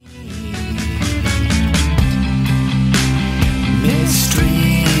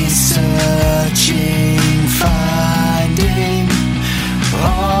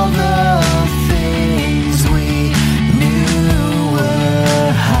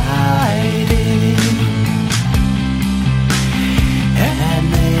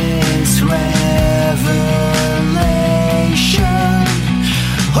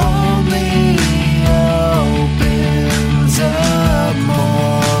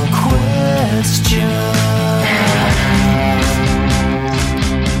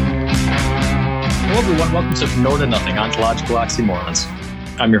everyone, welcome to From Nowhere to Nothing, Ontological Oxymorons.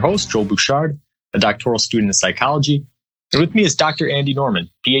 I'm your host, Joel Bouchard, a doctoral student in psychology, and with me is Dr. Andy Norman,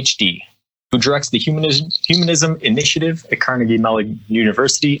 PhD, who directs the Humanism Initiative at Carnegie Mellon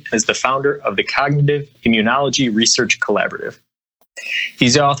University and is the founder of the Cognitive Immunology Research Collaborative.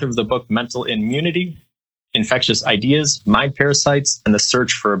 He's the author of the book Mental Immunity, Infectious Ideas, Mind Parasites, and the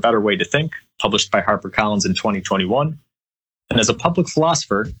Search for a Better Way to Think, published by HarperCollins in 2021. And as a public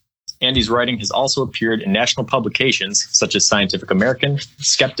philosopher, Andy's writing has also appeared in national publications such as Scientific American,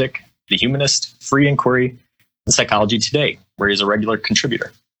 Skeptic, The Humanist, Free Inquiry, and Psychology Today, where he's a regular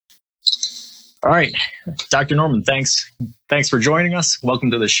contributor. All right, Dr. Norman, thanks for joining us.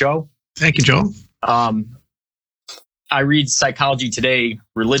 Welcome to the show. Thank you, Joel. I read Psychology Today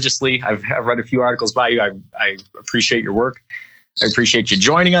religiously. I've read a few articles by you. I appreciate your work. I appreciate you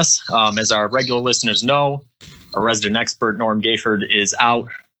joining us. As our regular listeners know, our resident expert, Norm Gayford, is out.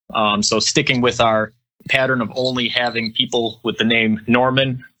 So sticking with our pattern of only having people with the name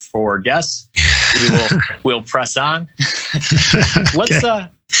Norman for guests, we'll press on. Let's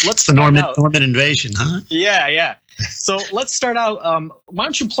the Norman invasion, huh? Yeah. So let's start out. Why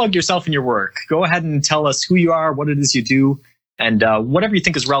don't you plug yourself and your work? Go ahead and tell us who you are, what it is you do, and whatever you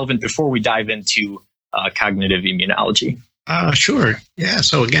think is relevant before we dive into cognitive immunology. Sure. Yeah.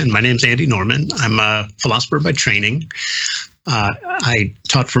 So again, my name's Andy Norman. I'm a philosopher by training. I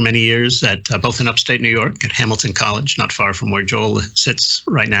taught for many years at both in upstate New York at Hamilton College, not far from where Joel sits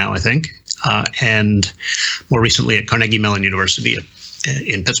right now, I think, and more recently at Carnegie Mellon University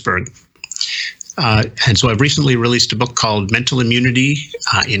in Pittsburgh. And so I've recently released a book called Mental Immunity,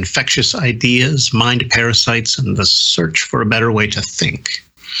 Infectious Ideas, Mind Parasites, and the Search for a Better Way to Think.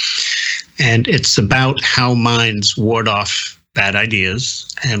 And it's about how minds ward off bad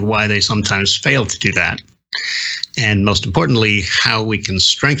ideas and why they sometimes fail to do that. And most importantly, how we can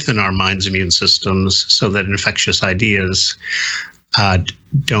strengthen our mind's immune systems so that infectious ideas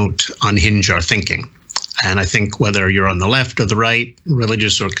don't unhinge our thinking. And I think whether you're on the left or the right,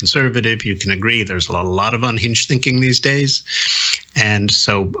 religious or conservative, you can agree there's a lot of unhinged thinking these days. And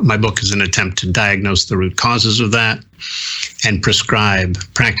so my book is an attempt to diagnose the root causes of that and prescribe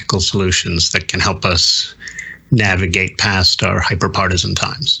practical solutions that can help us navigate past our hyperpartisan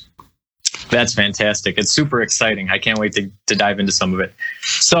times. That's fantastic. It's super exciting. I can't wait to dive into some of it.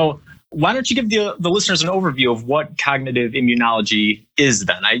 So why don't you give the listeners an overview of what cognitive immunology is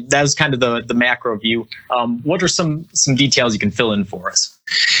then? That was kind of the macro view. What are some details you can fill in for us?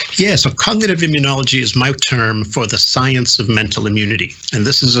 Yeah, so cognitive immunology is my term for the science of mental immunity. And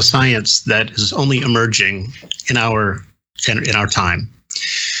this is a science that is only emerging in our time.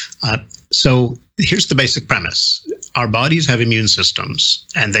 So here's the basic premise. Our bodies have immune systems,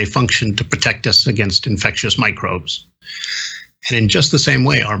 and they function to protect us against infectious microbes. And in just the same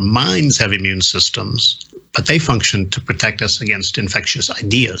way, our minds have immune systems, but they function to protect us against infectious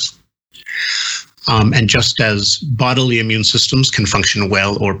ideas. And just as bodily immune systems can function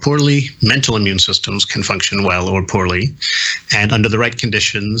well or poorly, mental immune systems can function well or poorly. And under the right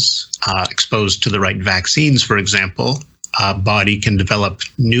conditions, exposed to the right vaccines, for example, a body can develop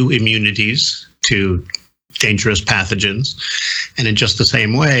new immunities to dangerous pathogens. And in just the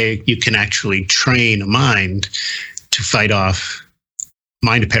same way, you can actually train a mind to fight off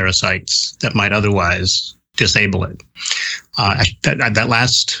mind parasites that might otherwise disable it. That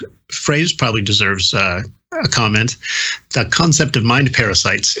last phrase probably deserves a comment. The concept of mind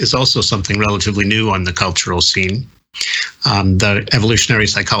parasites is also something relatively new on the cultural scene. The evolutionary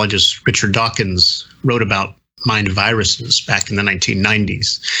psychologist Richard Dawkins wrote about mind viruses back in the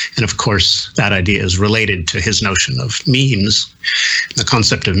 1990s. And of course, that idea is related to his notion of memes. The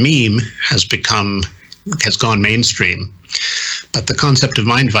concept of meme has gone mainstream, but the concept of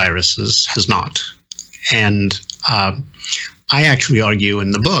mind viruses has not. And I actually argue in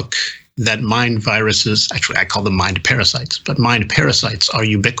the book that mind viruses, actually I call them mind parasites, but mind parasites are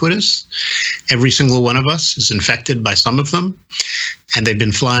ubiquitous. Every single one of us is infected by some of them, and they've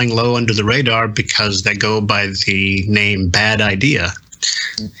been flying low under the radar because they go by the name bad idea.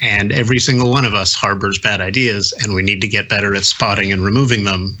 And every single one of us harbors bad ideas, and we need to get better at spotting and removing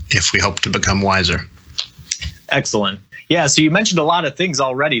them if we hope to become wiser. Excellent. Yeah, so you mentioned a lot of things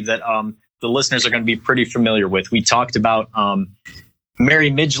already that the listeners are going to be pretty familiar with. We talked about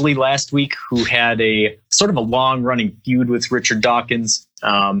Mary Midgley last week, who had a sort of a long-running feud with Richard Dawkins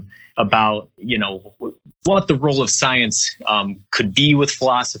about, what the role of science could be with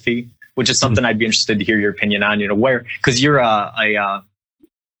philosophy, which is something I'd be interested to hear your opinion on. Because you're a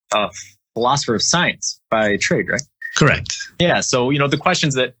philosopher of science by trade, right? Correct. Yeah. So, the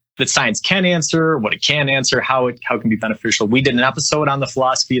questions that that science can answer, what it can answer, how it can be beneficial. We did an episode on the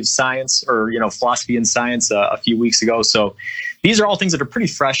philosophy of science, or philosophy and science, a few weeks ago. So these are all things that are pretty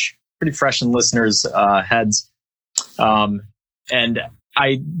fresh in listeners' heads. And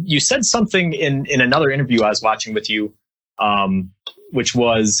you said something in another interview I was watching with you, which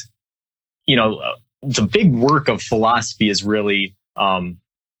was, the big work of philosophy is really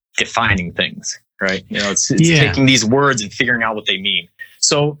defining things, right? It's taking these words and figuring out what they mean.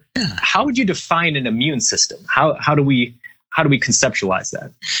 So how would you define an immune system? How do we conceptualize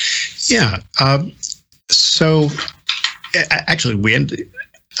that? Yeah. So actually,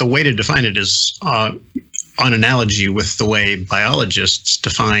 the way to define it is on analogy with the way biologists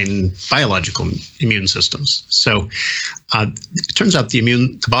define biological immune systems. So it turns out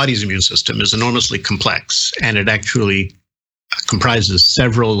the body's immune system is enormously complex, and it actually comprises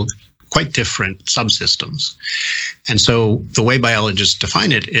several quite different subsystems. And so the way biologists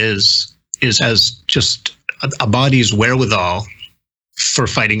define it is as just a body's wherewithal for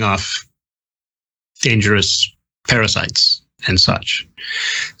fighting off dangerous parasites and such.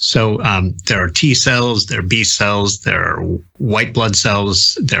 So there are T cells, there are B cells, there are white blood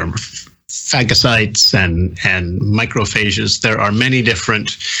cells, there are phagocytes and macrophages. There are many different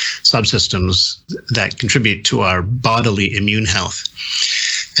subsystems that contribute to our bodily immune health.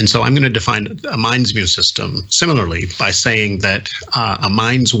 And so I'm going to define a mind's immune system similarly by saying that a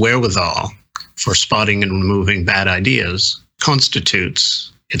mind's wherewithal for spotting and removing bad ideas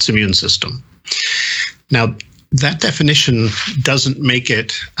constitutes its immune system. Now, that definition doesn't make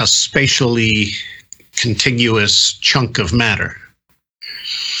it a spatially contiguous chunk of matter.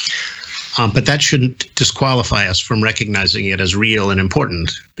 But that shouldn't disqualify us from recognizing it as real and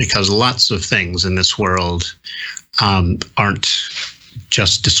important, because lots of things in this world aren't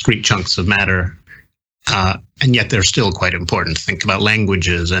just discrete chunks of matter, and yet they're still quite important. Think about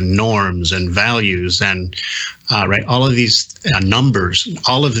languages and norms and values and right, all of these numbers,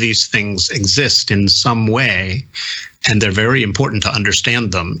 all of these things exist in some way, and they're very important to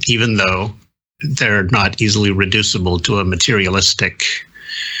understand them, even though they're not easily reducible to in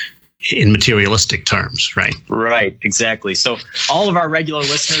materialistic terms, right? Right, exactly. So all of our regular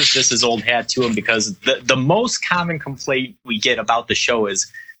listeners, this is old hat to them, because the most common complaint we get about the show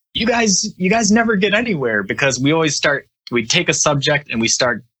is you guys never get anywhere, because we take a subject and we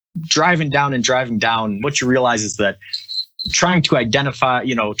start driving down. What you realize is that trying to identify,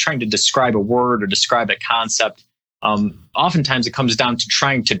 trying to describe a word or describe a concept, oftentimes it comes down to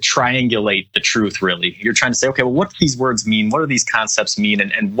trying to triangulate the truth, really. You're trying to say, okay, well, what do these words mean? What do these concepts mean?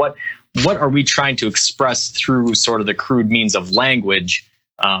 And what are we trying to express through sort of the crude means of language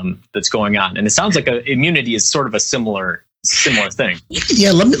that's going on? And it sounds like immunity is sort of a similar thing.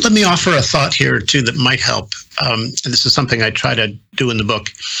 Yeah, let me offer a thought here too that might help. And this is something I try to do in the book.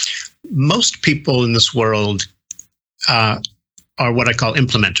 Most people in this world are what I call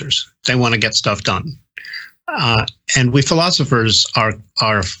implementers. They want to get stuff done. And we philosophers are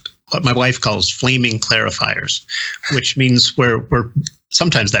what my wife calls flaming clarifiers, which means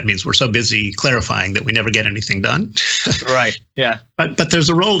sometimes that means we're so busy clarifying that we never get anything done. Right. Yeah. But there's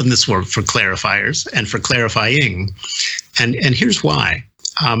a role in this world for clarifiers and for clarifying. And here's why.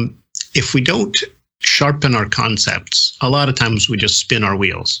 If we don't sharpen our concepts, a lot of times we just spin our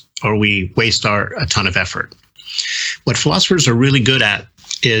wheels or we waste a ton of effort. What philosophers are really good at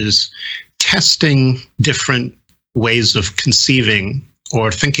is testing different ways of conceiving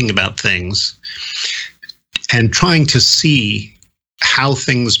or thinking about things and trying to see how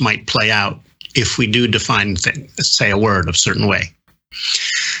things might play out if we do define say a word a certain way.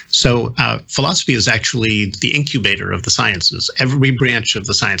 So philosophy is actually the incubator of the sciences. Every branch of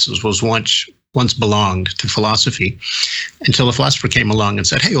the sciences was once belonged to philosophy, until a philosopher came along and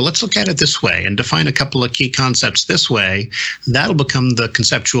said, hey, well, let's look at it this way and define a couple of key concepts this way. That'll become the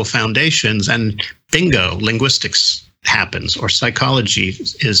conceptual foundations, and bingo, linguistics happens, or psychology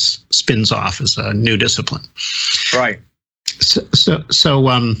spins off as a new discipline. Right. So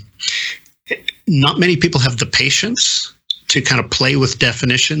not many people have the patience to kind of play with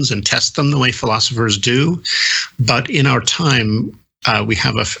definitions and test them the way philosophers do. But in our time,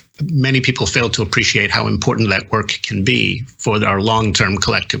 many people fail to appreciate how important that work can be for our long-term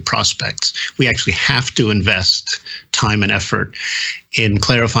collective prospects. We actually have to invest time and effort in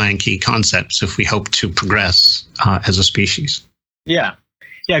clarifying key concepts if we hope to progress as a species. Yeah.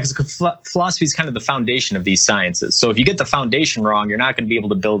 Yeah, because philosophy is kind of the foundation of these sciences. So if you get the foundation wrong, you're not going to be able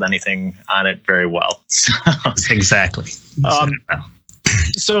to build anything on it very well. Exactly.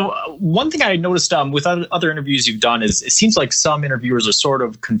 So one thing I noticed with other interviews you've done is it seems like some interviewers are sort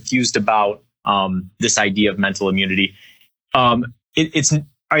of confused about this idea of mental immunity.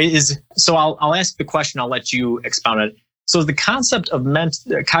 So I'll ask the question. I'll let you expound on it. So is the concept of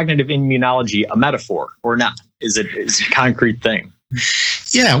cognitive immunology a metaphor or not? Is it a concrete thing?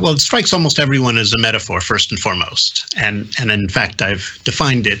 Yeah, well, it strikes almost everyone as a metaphor first and foremost, and in fact, I've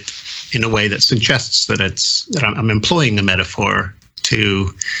defined it in a way that suggests that I'm employing a metaphor to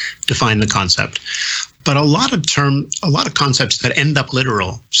define the concept. But a lot of concepts that end up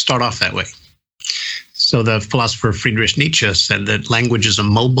literal start off that way. So the philosopher Friedrich Nietzsche said that language is a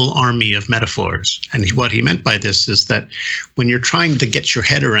mobile army of metaphors. And what he meant by this is that when you're trying to get your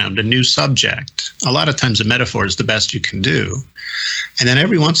head around a new subject, a lot of times a metaphor is the best you can do. And then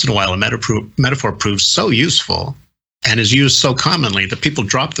every once in a while, a metaphor proves so useful and is used so commonly that people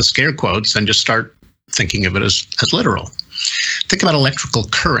drop the scare quotes and just start thinking of it as literal. Think about electrical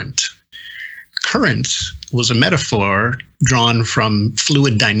current. Current was a metaphor drawn from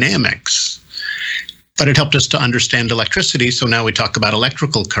fluid dynamics, but it helped us to understand electricity. So now we talk about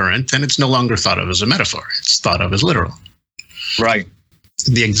electrical current, and it's no longer thought of as a metaphor. It's thought of as literal. Right.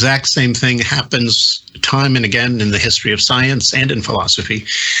 The exact same thing happens time and again in the history of science and in philosophy,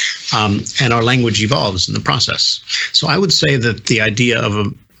 and our language evolves in the process. So I would say that the idea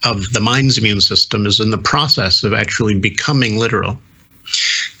of the mind's immune system is in the process of actually becoming literal.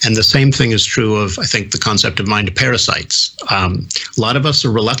 And the same thing is true of, I think, the concept of mind parasites. A lot of us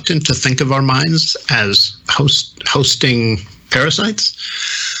are reluctant to think of our minds as hosting parasites.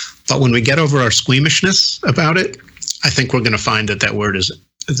 But when we get over our squeamishness about it, I think we're going to find that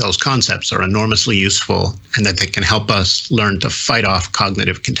those concepts are enormously useful and that they can help us learn to fight off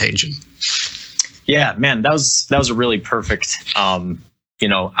cognitive contagion. Yeah, man, that was a really perfect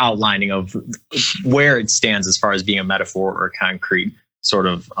outlining of where it stands as far as being a metaphor or a concrete sort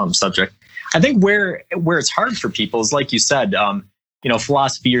of subject. I think where it's hard for people is, like you said,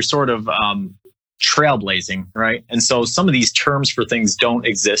 philosophy, you're sort of trailblazing, right? And so some of these terms for things don't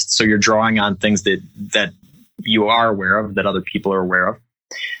exist. So you're drawing on things that you are aware of, that other people are aware of.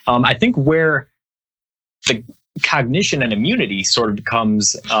 I think where the cognition and immunity sort of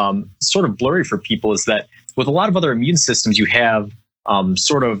becomes sort of blurry for people is that with a lot of other immune systems, you have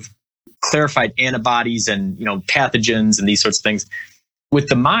sort of clarified antibodies and pathogens and these sorts of things. With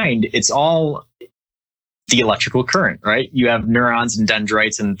the mind, it's all the electrical current, right? You have neurons and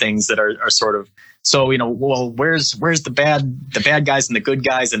dendrites and things that are sort of, so where's the bad guys and the good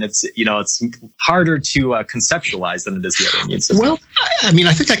guys, and it's harder to conceptualize than it is the other immune system. Well, I mean,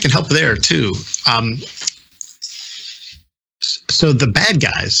 I think I can help there too. So the bad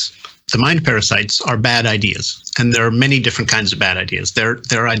guys, the mind parasites, are bad ideas, and there are many different kinds of bad ideas. There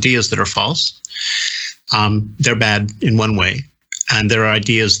are ideas that are false. They're bad in one way. And there are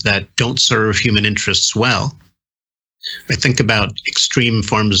ideas that don't serve human interests well. I think about extreme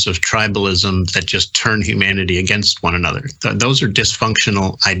forms of tribalism that just turn humanity against one another. Those are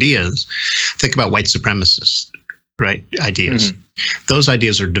dysfunctional ideas. Think about white supremacist, right? Ideas. Mm-hmm. Those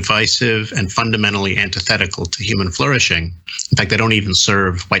ideas are divisive and fundamentally antithetical to human flourishing. In fact, they don't even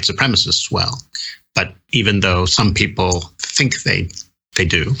serve white supremacists well. But even though some people think they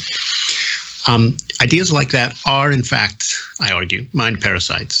do. Ideas like that are, in fact, I argue, mind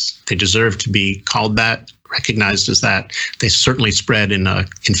parasites. They deserve to be called that, recognized as that. They certainly spread in an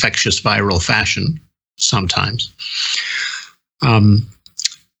infectious viral fashion sometimes.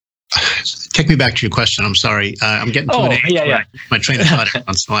 Take me back to your question. I'm sorry. I'm getting to an age where my train of thought every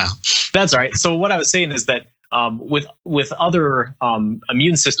once in a while. That's all right. So what I was saying is that with other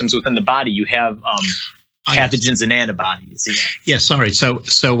immune systems within the body, you have pathogens and antibodies. Yeah, sorry. So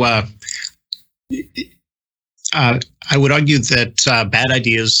I would argue that bad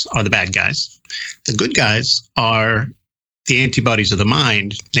ideas are the bad guys. The good guys are the antibodies of the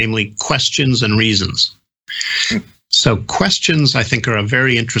mind, namely questions and reasons. So questions, I think, are a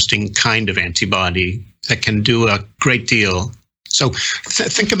very interesting kind of antibody that can do a great deal. So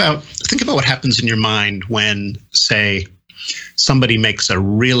think about what happens in your mind when, say, somebody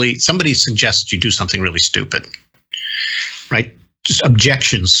suggests you do something really stupid, right? Just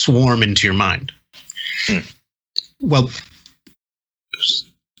objections swarm into your mind. Well,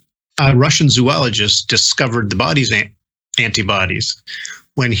 a Russian zoologist discovered the body's antibodies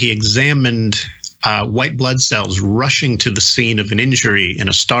when he examined white blood cells rushing to the scene of an injury in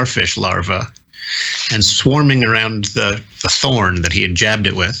a starfish larva and swarming around the thorn that he had jabbed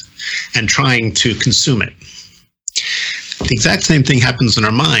it with and trying to consume it. The exact same thing happens in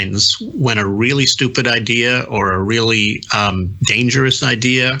our minds when a really stupid idea or a really dangerous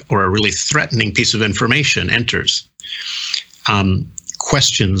idea or a really threatening piece of information enters.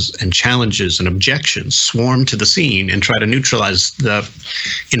 Questions and challenges and objections swarm to the scene and try to neutralize the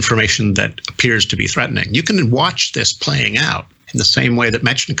information that appears to be threatening. You can watch this playing out in the same way that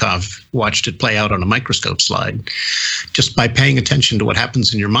Metchnikov watched it play out on a microscope slide, just by paying attention to what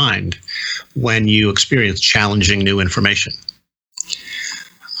happens in your mind when you experience challenging new information.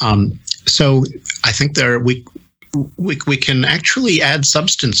 So I think we can actually add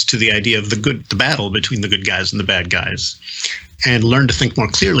substance to the idea of the battle between the good guys and the bad guys, and learn to think more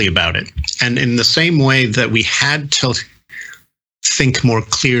clearly about it. And in the same way that we had to think more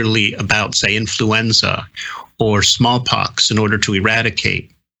clearly about, say, influenza or smallpox in order to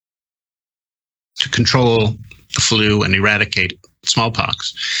control the flu and eradicate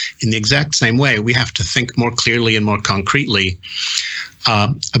smallpox, in the exact same way, we have to think more clearly and more concretely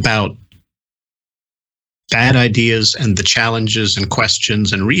about bad ideas and the challenges and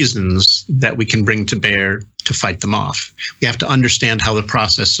questions and reasons that we can bring to bear to fight them off. We have to understand how the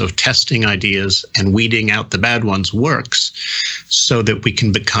process of testing ideas and weeding out the bad ones works, so that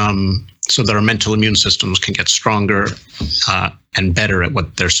our mental immune systems can get stronger and better at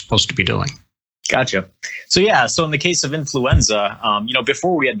what they're supposed to be doing. Gotcha. So in the case of influenza,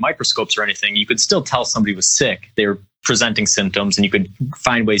 before we had microscopes or anything, you could still tell somebody was sick. They were presenting symptoms, and you could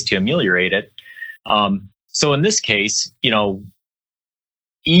find ways to ameliorate it. So in this case,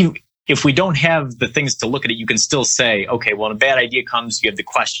 if we don't have the things to look at it, you can still say, okay, well, when a bad idea comes, you have the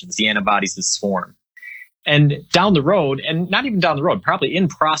questions, the antibodies that swarm. And down the road, and not even down the road, probably in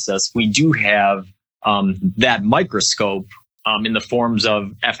process, we do have that microscope in the forms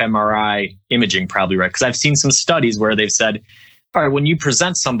of fMRI imaging, probably, right? Because I've seen some studies where they've said, all right, when you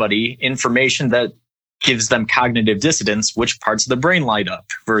present somebody information that gives them cognitive dissonance, which parts of the brain light up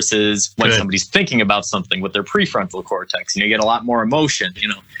versus when somebody's thinking about something with their prefrontal cortex. You get a lot more emotion,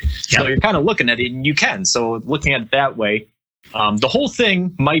 So you're kind of looking at it, and you can. So looking at it that way, the whole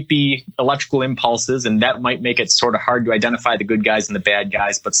thing might be electrical impulses, and that might make it sort of hard to identify the good guys and the bad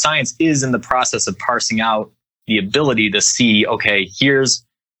guys. But science is in the process of parsing out the ability to see, okay, here's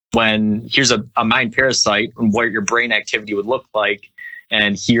a mind parasite and what your brain activity would look like.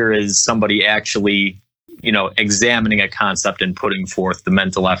 And here is somebody actually examining a concept and putting forth the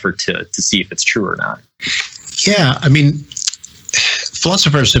mental effort to see if it's true or not. Yeah, I mean,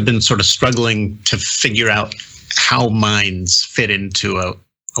 philosophers have been sort of struggling to figure out how minds fit into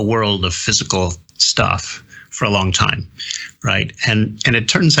a world of physical stuff for a long time, right? And it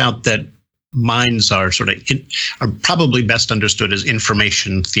turns out that minds are are probably best understood as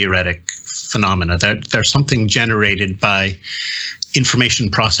information theoretic phenomena. They're something generated by information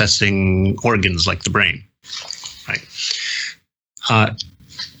processing organs like the brain, right?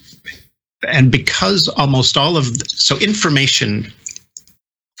 And because almost all of information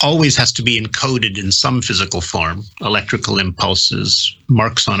always has to be encoded in some physical form, electrical impulses,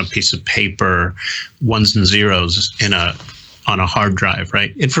 marks on a piece of paper, ones and zeros on a hard drive,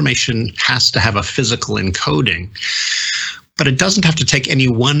 right? Information has to have a physical encoding, but it doesn't have to take any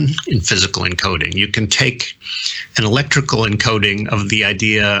one in physical encoding. You can take an electrical encoding of the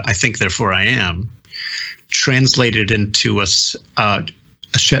idea, I think, therefore I am, translate it into a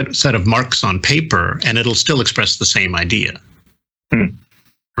set of marks on paper, and it'll still express the same idea.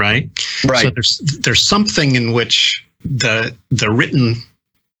 Right? So there's something in which the written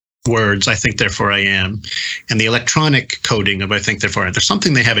words, I think, therefore I am, and the electronic coding of I think, therefore I am, there's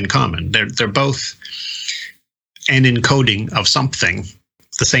something they have in common. They're both an encoding of something,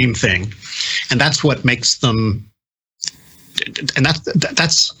 the same thing, and that's what makes them. And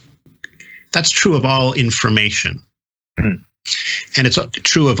that's true of all information, and it's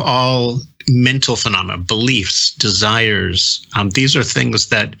true of all mental phenomena, beliefs, desires. These are things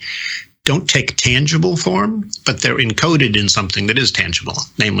that don't take tangible form, but they're encoded in something that is tangible,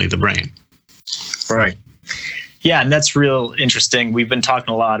 namely the brain. Right. Yeah, and that's real interesting. We've been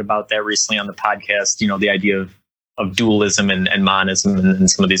talking a lot about that recently on the podcast, the idea of dualism and monism and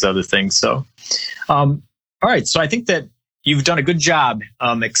some of these other things. So, all right. So I think that you've done a good job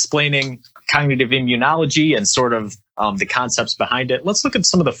explaining cognitive immunology and sort of the concepts behind it. Let's look at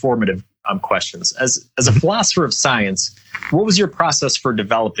some of the formative questions. As a philosopher of science, what was your process for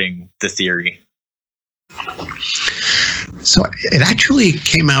developing the theory? So it actually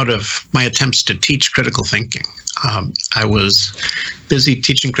came out of my attempts to teach critical thinking. I was busy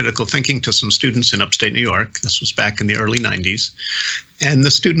teaching critical thinking to some students in upstate New York. This was back in the early 90s. And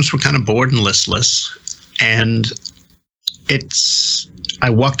the students were kind of bored and listless. And I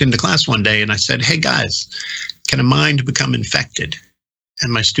walked into class one day and I said, "Hey guys, can a mind become infected?"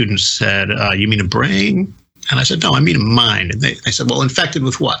 And my students said, "You mean a brain?" And I said, "No, I mean a mind." And they said, "Well, infected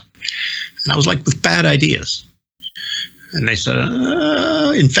with what?" And I was like, "With bad ideas." And they said,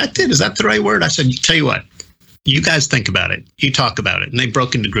 "Infected? Is that the right word?" I said, "Tell you what, you guys think about it. You talk about it. And they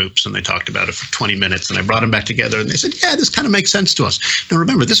broke into groups and they talked about it for 20 minutes and I brought them back together and they said, yeah, this kind of makes sense to us. Now,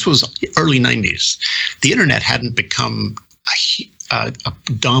 remember, this was early 90s. The internet hadn't become a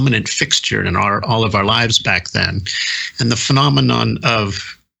dominant fixture in all of our lives back then. And the phenomenon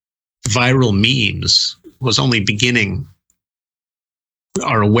of viral memes was only beginning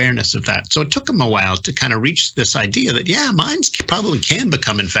our awareness of that. So it took them a while to kind of reach this idea that, yeah, minds probably can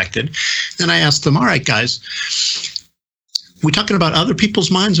become infected. Then I asked them, all right, guys, we talking about other people's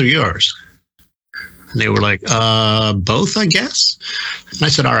minds or yours? And they were like, both, I guess. And I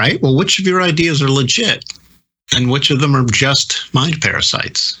said, all right, well, which of your ideas are legit? And which of them are just mind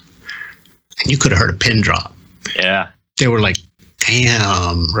parasites? And you could have heard a pin drop. Yeah. They were like,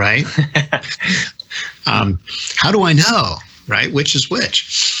 damn, right? How do I know? Right? Which is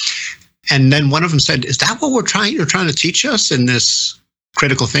which? And then one of them said, is that what you're trying to teach us in this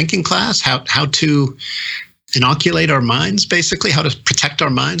critical thinking class? How to inoculate our minds, basically, how to protect our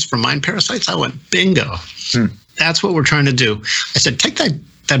minds from mind parasites? I went, bingo. That's what we're trying to do. I said, take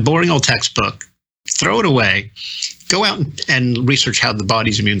that boring old textbook, throw it away, go out and research how the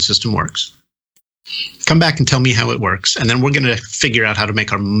body's immune system works. Come back and tell me how it works. And then we're going to figure out how to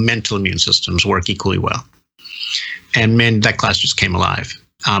make our mental immune systems work equally well. And man, that class just came alive.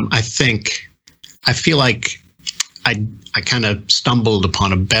 I feel like I kind of stumbled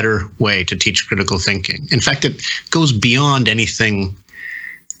upon a better way to teach critical thinking. In fact, it goes beyond anything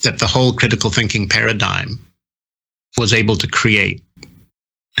that the whole critical thinking paradigm was able to create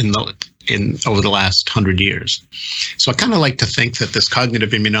over the last 100 years. So I kind of like to think that this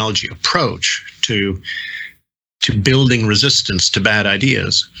cognitive immunology approach to building resistance to bad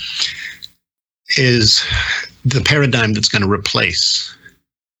ideas is the paradigm that's going to replace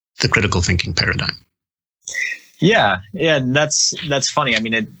the critical thinking paradigm. Yeah, that's funny. I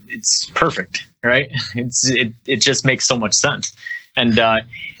mean, it's perfect, right? It just makes so much sense. And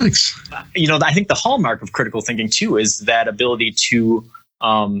thanks. I think the hallmark of critical thinking too is that ability to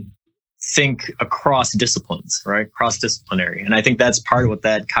think across disciplines, right? Cross-disciplinary. And I think that's part of what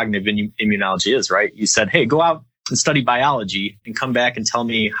that cognitive immunology is, right? You said, hey, go out and study biology and come back and tell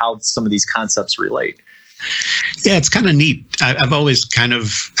me how some of these concepts relate. Yeah, it's kind of neat. I've always kind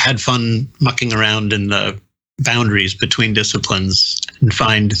of had fun mucking around in the boundaries between disciplines and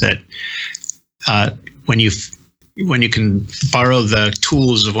find that when you can borrow the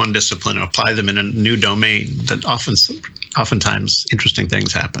tools of one discipline and apply them in a new domain, that oftentimes interesting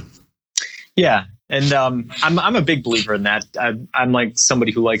things happen. Yeah, and I'm a big believer in that. I'm like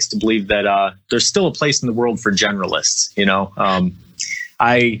somebody who likes to believe that there's still a place in the world for generalists.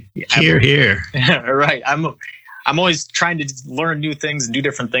 Here. Right. I'm always trying to learn new things and do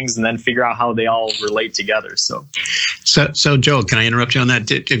different things and then figure out how they all relate together. So Joel, can I interrupt you on that?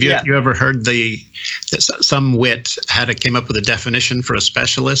 Have you ever heard that some wit came up with a definition for a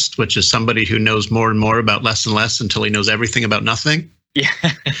specialist, which is somebody who knows more and more about less and less until he knows everything about nothing? Yeah.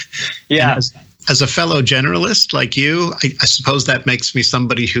 Yeah. As a fellow generalist like you, I suppose that makes me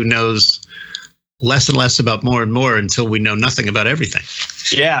somebody who knows less and less about more and more until we know nothing about everything.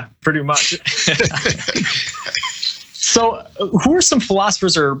 Yeah, pretty much. So who are some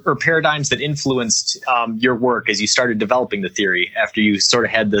philosophers or paradigms that influenced your work as you started developing the theory after you sort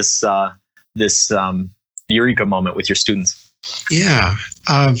of had this eureka moment with your students? Yeah.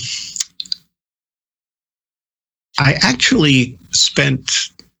 I actually spent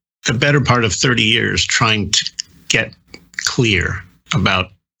the better part of 30 years trying to get clear about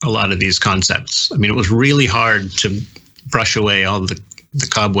a lot of these concepts. I mean, it was really hard to brush away all the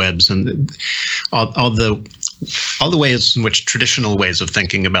cobwebs and all the ways in which traditional ways of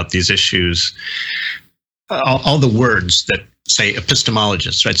thinking about these issues, all the words that say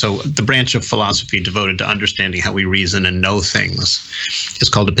epistemologists, right? So the branch of philosophy devoted to understanding how we reason and know things is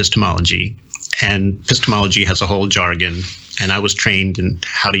called epistemology. And epistemology has a whole jargon, and I was trained in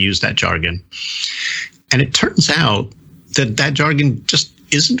how to use that jargon. And it turns out that jargon just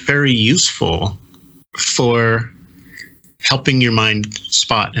isn't very useful for helping your mind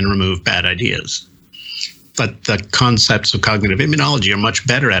spot and remove bad ideas. But the concepts of cognitive immunology are much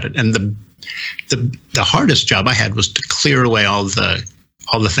better at it. And the hardest job I had was to clear away all the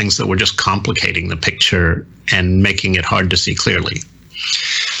things that were just complicating the picture and making it hard to see clearly.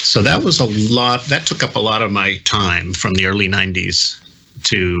 So that was a lot. That took up a lot of my time from the early 90s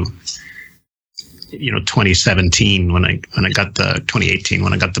to 2017 when I got the 2018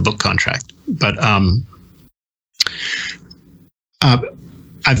 when I got the book contract. But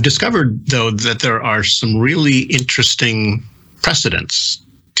I've discovered though that there are some really interesting precedents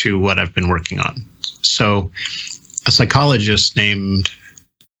to what I've been working on. So a psychologist named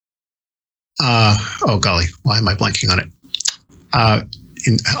Oh golly, why am I blanking on it?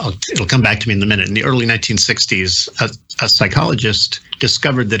 It'll come back to me in a minute. In the early 1960s, a psychologist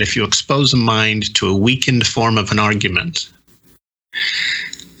discovered that if you expose a mind to a weakened form of an argument,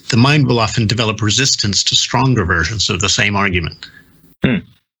 the mind will often develop resistance to stronger versions of the same argument.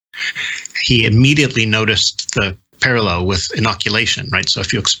 He immediately noticed the parallel with inoculation, right? So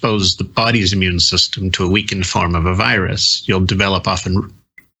if you expose the body's immune system to a weakened form of a virus, you'll develop often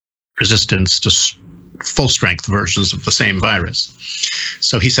resistance to full strength versions of the same virus.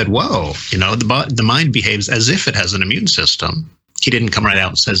 So he said, whoa, the mind behaves as if it has an immune system. He didn't come right out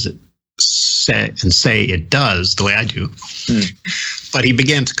and say it does the way I do. But he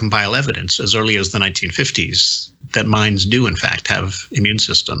began to compile evidence as early as the 1950s that minds do in fact have immune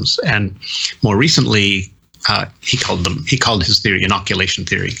systems. And more recently, he called his theory inoculation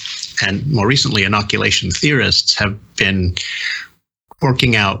theory. And more recently, inoculation theorists have been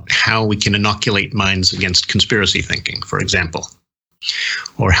working out how we can inoculate minds against conspiracy thinking, for example,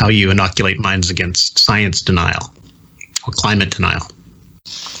 or how you inoculate minds against science denial or climate denial.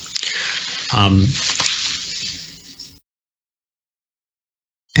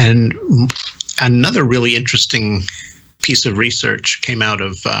 And another really interesting piece of research came out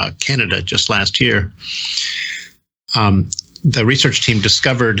of Canada just last year. The research team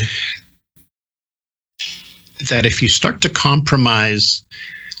discovered that if you start to compromise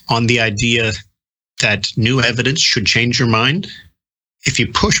on the idea that new evidence should change your mind, if you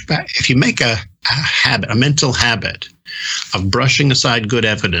push back, if you make a mental habit of brushing aside good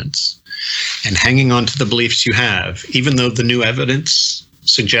evidence and hanging on to the beliefs you have, even though the new evidence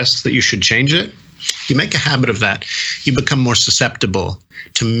suggests that you should change it, you make a habit of that, you become more susceptible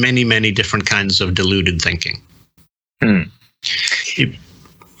to many, many different kinds of deluded thinking.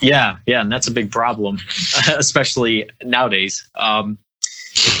 Yeah, and that's a big problem, especially nowadays.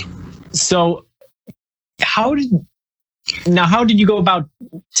 So how did you go about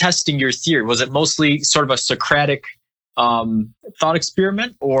testing your theory? Was it mostly sort of a Socratic thought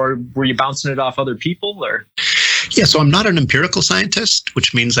experiment, or were you bouncing it off other people? Or yeah, so I'm not an empirical scientist,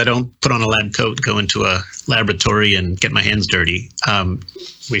 which means I don't put on a lab coat, go into a laboratory and get my hands dirty.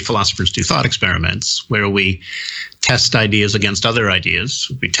 We philosophers do thought experiments where we test ideas against other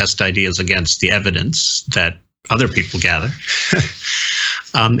ideas. We test ideas against the evidence that other people gather.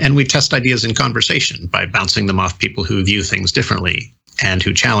 And we test ideas in conversation by bouncing them off people who view things differently and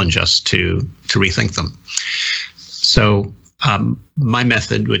who challenge us to rethink them. So my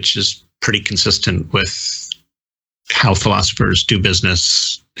method, which is pretty consistent with how philosophers do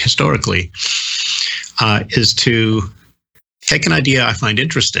business historically, is to take an idea I find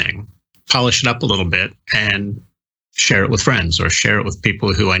interesting, polish it up a little bit, and share it with friends or share it with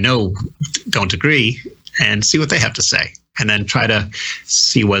people who I know don't agree and see what they have to say. And then try to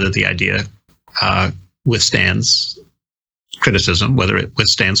see whether the idea withstands criticism, whether it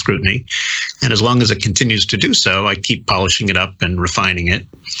withstands scrutiny. And as long as it continues to do so, I keep polishing it up and refining it.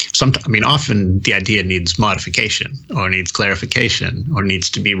 Often the idea needs modification or needs clarification or needs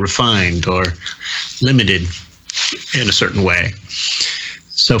to be refined or limited in a certain way.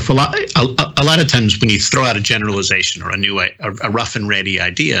 So for a lot of times when you throw out a generalization or a rough and ready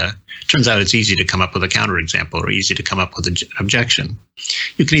idea, it turns out it's easy to come up with a counterexample or easy to come up with an objection.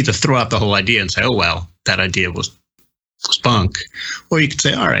 You can either throw out the whole idea and say, oh, well, that idea was bunk. Or you could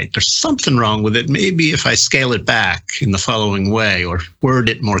say, all right, there's something wrong with it. Maybe if I scale it back in the following way or word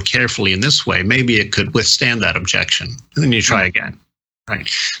it more carefully in this way, maybe it could withstand that objection. And then you try again. Right.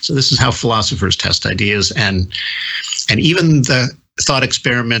 So this is how philosophers test ideas. And even the thought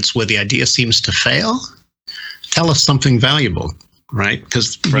experiments where the idea seems to fail tell us something valuable, right?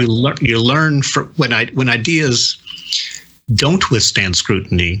 Because you learn when ideas don't withstand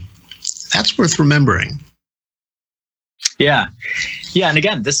scrutiny, that's worth remembering. Yeah. And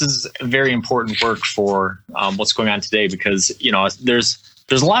again, this is very important work for what's going on today because,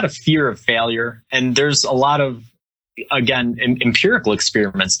 there's a lot of fear of failure, and there's a lot of, again, empirical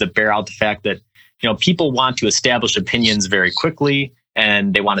experiments that bear out the fact that, people want to establish opinions very quickly,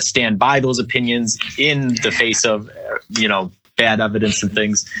 and they want to stand by those opinions in the face of, bad evidence and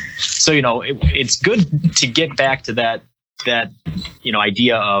things. So, it's good to get back to that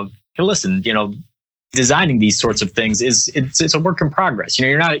idea of, hey, listen, designing these sorts of things it's a work in progress.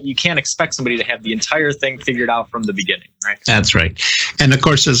 You can't expect somebody to have the entire thing figured out from the beginning, right? That's right. And of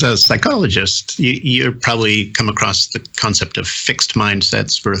course, as a psychologist, you're probably come across the concept of fixed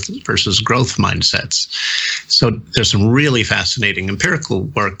mindsets versus growth mindsets. So there's some really fascinating empirical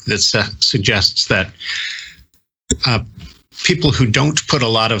work that suggests that people who don't put a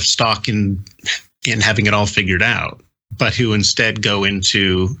lot of stock in having it all figured out, but who instead go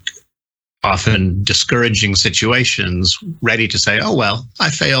into often discouraging situations, ready to say, "Oh well, I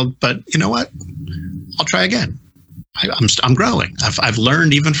failed, but you know what? I'll try again. I'm growing. I've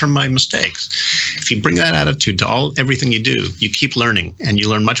learned even from my mistakes." If you bring that attitude to everything you do, you keep learning, and you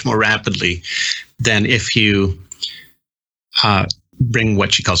learn much more rapidly than if you bring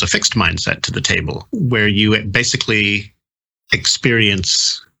what she calls a fixed mindset to the table, where you basically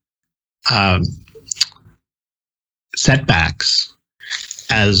experience setbacks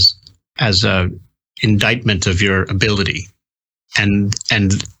as a indictment of your ability, and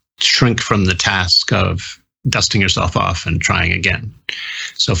shrink from the task of dusting yourself off and trying again.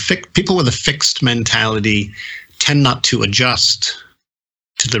 So people with a fixed mentality tend not to adjust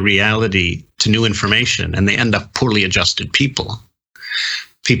to the reality, to new information, and they end up poorly adjusted people.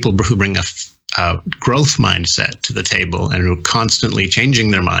 People who bring a growth mindset to the table and who are constantly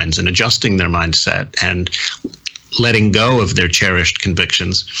changing their minds and adjusting their mindset and letting go of their cherished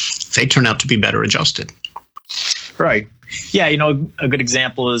convictions, they turn out to be better adjusted. Right. Yeah, a good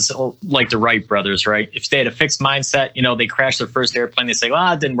example is like the Wright brothers, right? If they had a fixed mindset, they crash their first airplane, they say,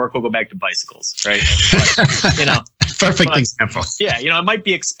 "Well, it didn't work, we'll go back to bicycles," right? But, Perfect example. Yeah, it might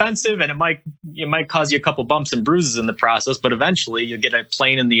be expensive, and it might cause you a couple bumps and bruises in the process, but eventually you get a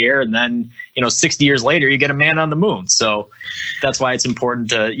plane in the air, and then 60 years later you get a man on the moon. So that's why it's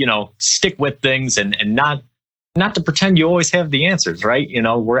important to stick with things and not to pretend you always have the answers, right?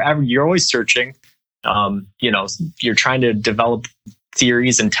 Wherever you're always searching. You're trying to develop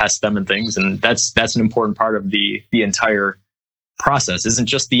theories and test them and things, and that's an important part of the entire process. It isn't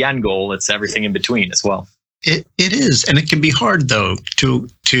just the end goal; it's everything in between as well. It is, and it can be hard though.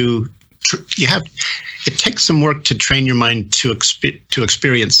 It takes some work to train your mind to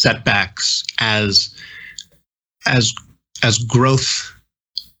experience setbacks as growth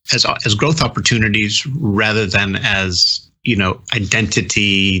opportunities rather than as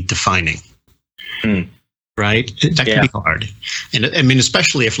identity defining. Right? That can be hard. And I mean,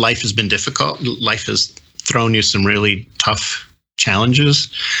 especially if life has been difficult, life has thrown you some really tough challenges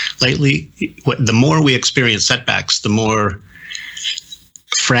lately. The more we experience setbacks, the more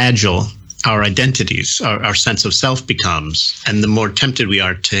fragile our identities, our sense of self becomes, and the more tempted we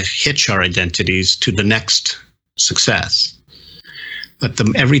are to hitch our identities to the next success. But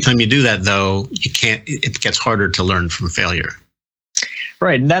every time you do that, though, it gets harder to learn from failure.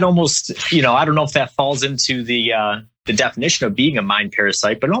 Right. And that almost, I don't know if that falls into the definition of being a mind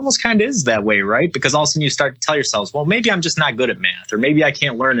parasite, but it almost kind of is that way, right? Because all of a sudden you start to tell yourselves, well, maybe I'm just not good at math, or maybe I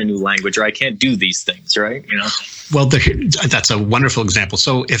can't learn a new language, or I can't do these things, right? Well, that's a wonderful example.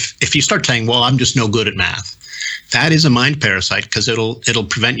 So if you start saying, well, I'm just no good at math, that is a mind parasite because it'll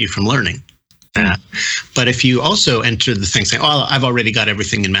prevent you from learning. But if you also enter the thing saying, oh, I've already got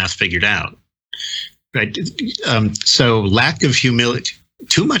everything in math figured out, right? So lack of humility,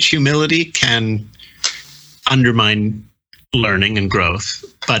 too much humility can undermine learning and growth,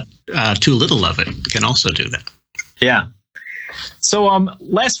 but too little of it can also do that. Yeah. So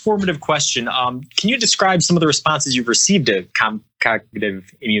last formative question. Can you describe some of the responses you've received to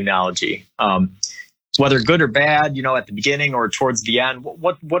cognitive immunology? Whether good or bad, at the beginning or towards the end,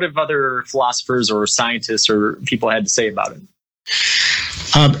 what have other philosophers or scientists or people had to say about it?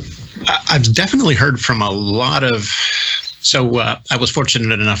 I've definitely heard from a lot of. So I was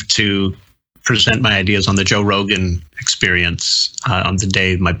fortunate enough to present my ideas on the Joe Rogan Experience on the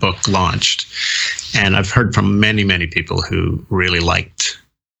day my book launched, and I've heard from many, many people who really liked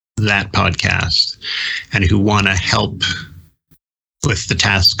that podcast and who want to help with the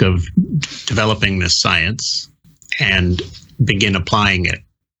task of developing this science and begin applying it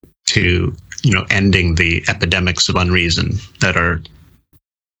to, ending the epidemics of unreason that are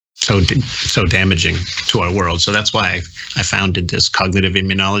so damaging to our world. So that's why I founded this Cognitive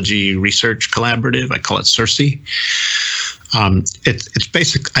Immunology Research Collaborative. I call it CIRSE. It's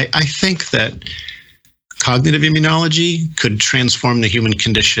basic. I think that cognitive immunology could transform the human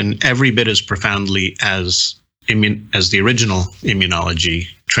condition every bit as profoundly as the original immunology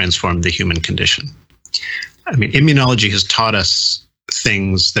transformed the human condition. I mean, immunology has taught us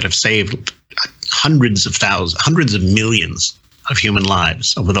things that have saved hundreds of millions of human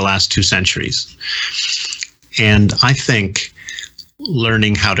lives over the last 2 centuries. And I think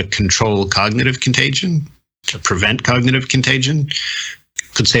learning how to control cognitive contagion, to prevent cognitive contagion,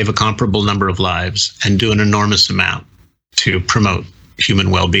 could save a comparable number of lives and do an enormous amount to promote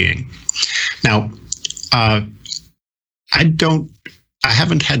human well-being. Now, I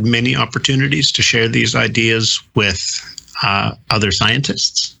haven't had many opportunities to share these ideas with other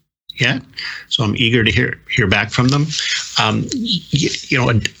scientists yet, so I'm eager to hear back from them. I've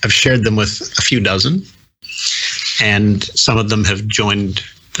shared them with a few dozen, and some of them have joined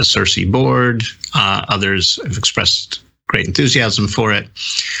the CIRCE board. Others have expressed great enthusiasm for it,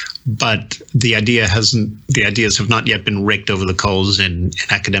 but the ideas have not yet been raked over the coals in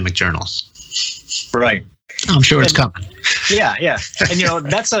academic journals. Right. I'm sure it's coming. Yeah. And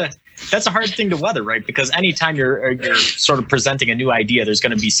that's a hard thing to weather, right? Because anytime you're sort of presenting a new idea, there's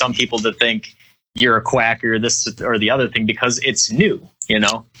going to be some people that think you're a quack or this or the other thing because it's new,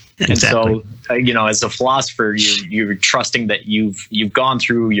 Exactly. And so, as a philosopher, you're trusting that you've gone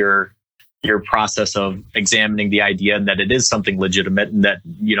through your process of examining the idea and that it is something legitimate and that,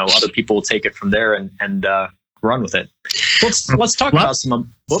 other people will take it from there and run with it. Let's talk about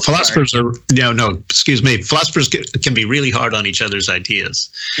some. Philosophers Philosophers can be really hard on each other's ideas.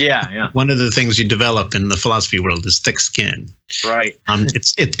 Yeah. One of the things you develop in the philosophy world is thick skin. Right.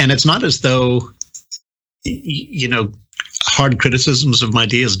 It's not as though, hard criticisms of my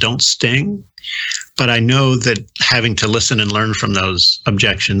ideas don't sting, but I know that having to listen and learn from those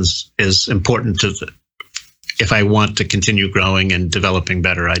objections is important if I want to continue growing and developing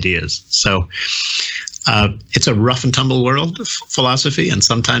better ideas. So it's a rough and tumble world of philosophy, and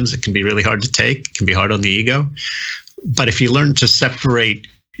sometimes it can be really hard to take. It can be hard on the ego. But if you learn to separate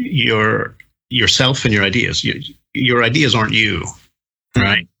yourself and your ideas aren't you,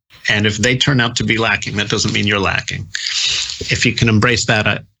 right? And if they turn out to be lacking, that doesn't mean you're lacking. If you can embrace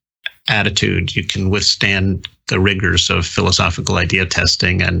that attitude, you can withstand the rigors of philosophical idea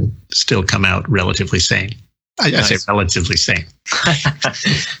testing and still come out relatively sane. I say relatively sane.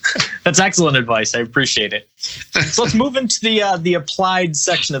 That's excellent advice. I appreciate it. So let's move into the applied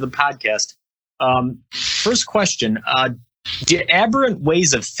section of the podcast. First question. Do aberrant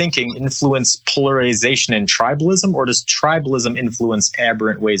ways of thinking influence polarization and tribalism, or does tribalism influence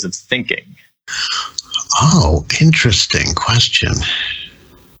aberrant ways of thinking? Oh, interesting question.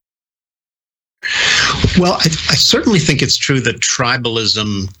 Well, I certainly think it's true that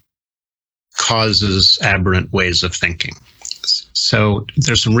tribalism causes aberrant ways of thinking. So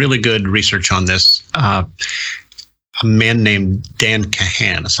there's some really good research on this. A man named Dan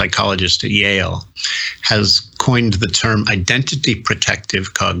Kahan, a psychologist at Yale, has coined the term identity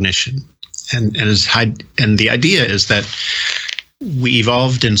protective cognition. And the idea is that we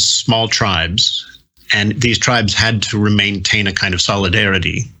evolved in small tribes, and these tribes had to maintain a kind of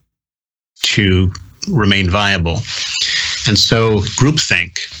solidarity to remain viable. And so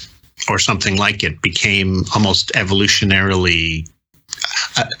groupthink, or something like it, became almost evolutionarily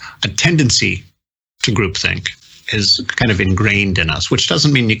a tendency to groupthink is kind of ingrained in us, which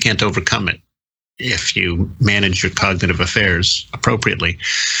doesn't mean you can't overcome it if you manage your cognitive affairs appropriately.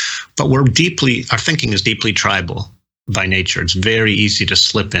 But our thinking is deeply tribal by nature. It's very easy to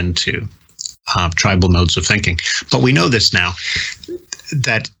slip into tribal modes of thinking. But we know this now,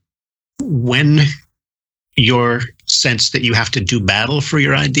 that when your sense that you have to do battle for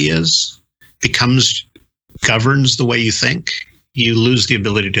your ideas governs the way you think, you lose the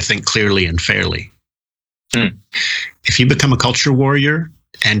ability to think clearly and fairly. If you become a culture warrior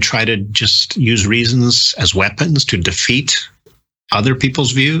and try to just use reasons as weapons to defeat other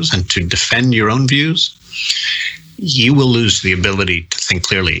people's views and to defend your own views, you will lose the ability to think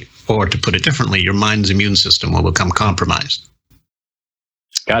clearly. Or to put it differently, your mind's immune system will become compromised.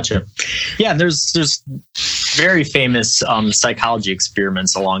 Gotcha. Yeah, there's very famous psychology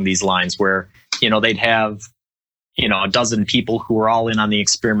experiments along these lines where, they'd have, a dozen people who were all in on the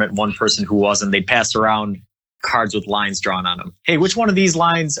experiment, one person who wasn't. They'd pass around cards with lines drawn on them. Hey, which one of these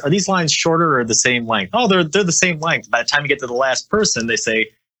lines, are these lines shorter or the same length? Oh, they're the same length. By the time you get to the last person, they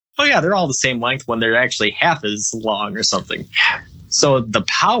say, oh yeah, they're all the same length when they're actually half as long or something. So the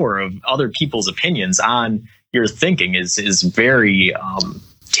power of other people's opinions on your thinking is very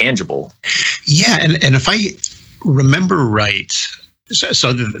tangible. Yeah, and if I remember right,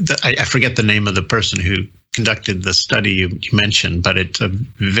 so I forget the name of the person who conducted the study you mentioned, but it's a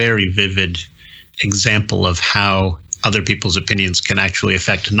very vivid example of how other people's opinions can actually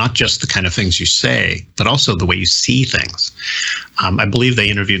affect not just the kind of things you say, but also the way you see things. I believe they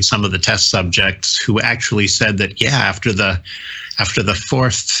interviewed some of the test subjects who actually said that, after the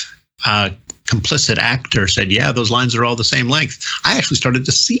fourth complicit actor said, yeah, those lines are all the same length, I actually started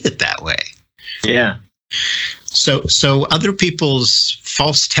to see it that way. Yeah. So other people's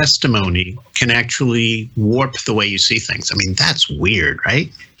false testimony can actually warp the way you see things. I mean, that's weird,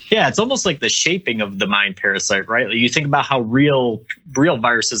 right? Yeah, it's almost like the shaping of the mind parasite, right? You think about how real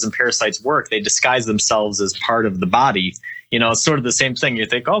viruses and parasites work. They disguise themselves as part of the body. It's sort of the same thing. You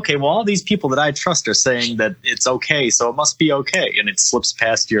think, okay, well, all these people that I trust are saying that it's okay, so it must be okay. And it slips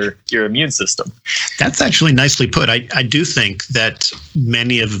past your immune system. That's actually nicely put. I do think that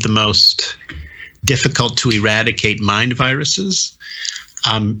many of the most difficult to eradicate mind viruses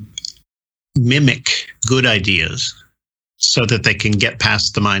mimic good ideas so that they can get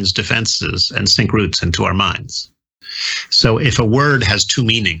past the mind's defenses and sink roots into our minds. So if a word has two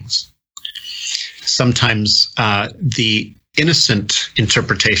meanings, sometimes the innocent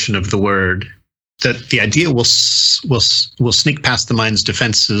interpretation of the word, that the idea will sneak past the mind's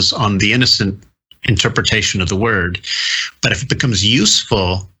defenses on the innocent interpretation of the word. But if it becomes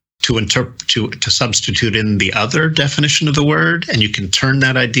useful to substitute in the other definition of the word, and you can turn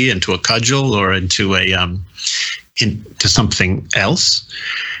that idea into a cudgel or into into something else,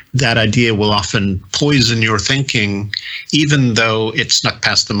 that idea will often poison your thinking, even though it snuck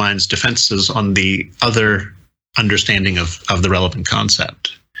past the mind's defenses on the other understanding of the relevant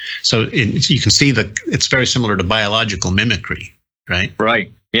concept. So you can see that it's very similar to biological mimicry, right?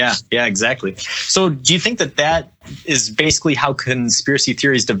 Right. Yeah, exactly. So do you think that is basically how conspiracy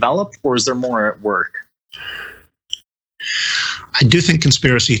theories develop, or is there more at work? I do think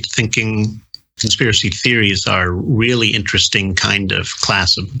conspiracy theories are a really interesting kind of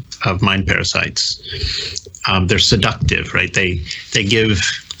class of mind parasites. They're seductive, right? They give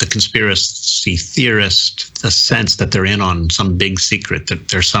the conspiracy theorist the sense that they're in on some big secret, that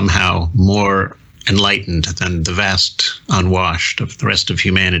they're somehow more enlightened than the vast unwashed of the rest of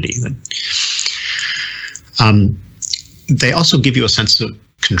humanity. They also give you a sense of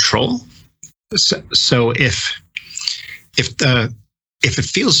control. So if it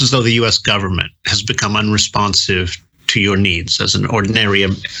feels as though the U.S. government has become unresponsive to your needs as an ordinary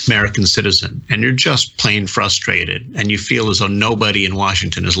American citizen, and you're just plain frustrated, and you feel as though nobody in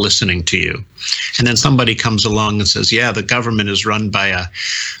Washington is listening to you, and then somebody comes along and says, yeah, the government is run by a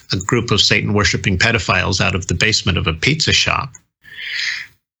group of Satan-worshipping pedophiles out of the basement of a pizza shop.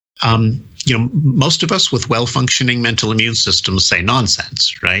 Most of us with well-functioning mental immune systems say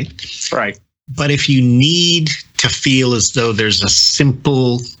nonsense, right? Right. But if you need to feel as though there's a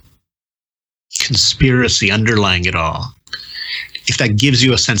simple conspiracy underlying it all, if that gives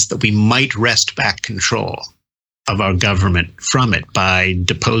you a sense that we might wrest back control of our government from it by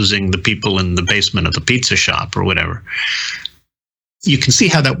deposing the people in the basement of the pizza shop or whatever, you can see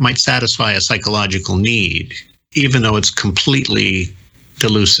how that might satisfy a psychological need, even though it's completely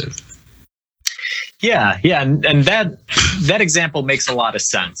delusive. Yeah, and that example makes a lot of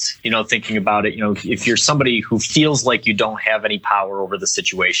sense. Thinking about it, if you're somebody who feels like you don't have any power over the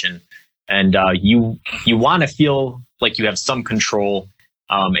situation, and you want to feel like you have some control,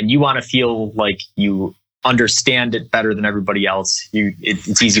 and you want to feel like you understand it better than everybody else,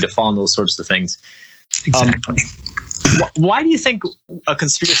 it's easy to fall in those sorts of things. Exactly. Why do you think a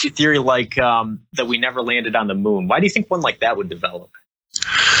conspiracy theory like that we never landed on the moon? Why do you think one like that would develop?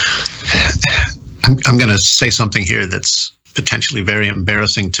 I'm going to say something here that's potentially very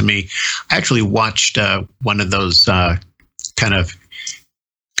embarrassing to me. I actually watched one of those kind of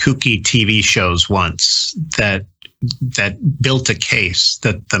kooky TV shows once that built a case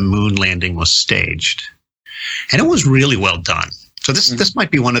that the moon landing was staged, and it was really well done. So this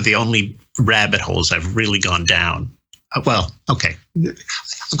might be one of the only rabbit holes I've really gone down. Well, okay,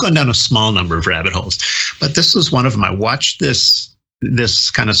 I've gone down a small number of rabbit holes, but this was one of them. I watched this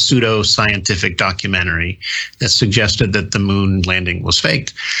kind of pseudo-scientific documentary that suggested that the moon landing was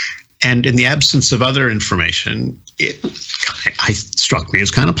faked. And in the absence of other information, it struck me as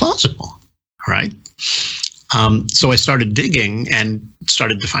kind of plausible, right? So I started digging and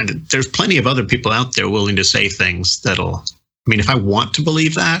started to find that there's plenty of other people out there willing to say things if I want to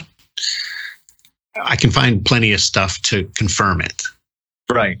believe that, I can find plenty of stuff to confirm it.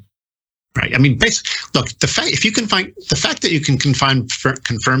 Right. Right. Look, the fact that you can find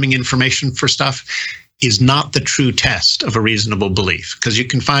confirming information for stuff is not the true test of a reasonable belief, because you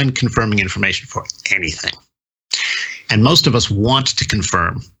can find confirming information for anything. And most of us want to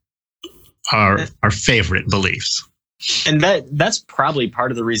confirm our favorite beliefs. And that's probably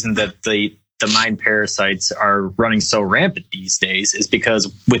part of the reason that the mind parasites are running so rampant these days, is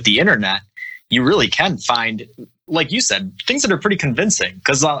because with the internet, you really can find, like you said, things that are pretty convincing.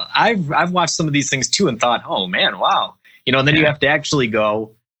 Because I've watched some of these things too and thought, oh man, wow. And then you have to actually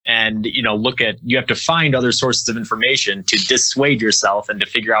go and, you have to find other sources of information to dissuade yourself and to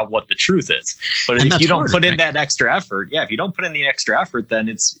figure out what the truth is. But if you don't put in that extra effort, then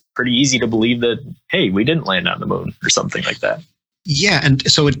it's pretty easy to believe that, hey, we didn't land on the moon or something like that. Yeah. And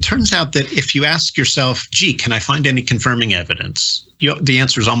so it turns out that if you ask yourself, gee, can I find any confirming evidence? The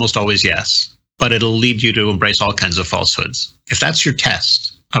answer is almost always yes. But it'll lead you to embrace all kinds of falsehoods. If that's your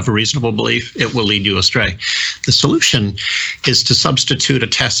test of a reasonable belief, it will lead you astray. The solution is to substitute a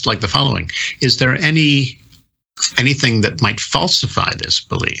test like the following. Is there anything that might falsify this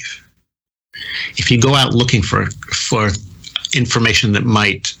belief? If you go out looking for information that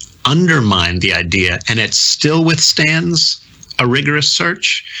might undermine the idea and it still withstands a rigorous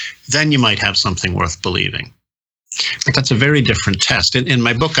search, then you might have something worth believing. But that's a very different test. In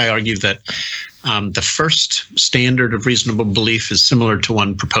my book, I argue that the first standard of reasonable belief is similar to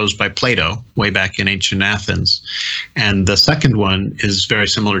one proposed by Plato way back in ancient Athens. And the second one is very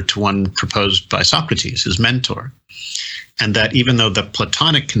similar to one proposed by Socrates, his mentor. And that even though the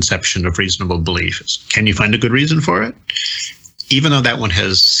Platonic conception of reasonable belief is, can you find a good reason for it? Even though that one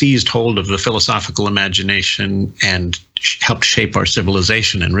has seized hold of the philosophical imagination and helped shape our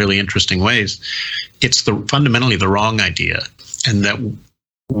civilization in really interesting ways, it's fundamentally the wrong idea, and that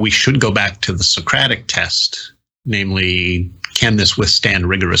we should go back to the Socratic test, namely, can this withstand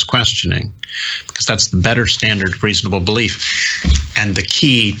rigorous questioning? Because that's the better standard of reasonable belief and the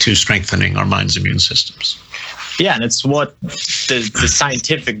key to strengthening our mind's immune systems. Yeah, and it's what the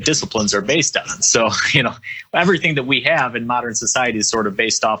scientific disciplines are based on. So, everything that we have in modern society is sort of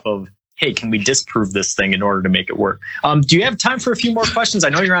based off of, hey, can we disprove this thing in order to make it work? Do you have time for a few more questions? I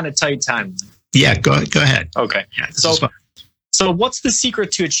know you're on a tight time. Yeah, go ahead. Okay. Yeah, so what's the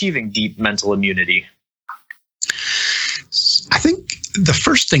secret to achieving deep mental immunity? I think the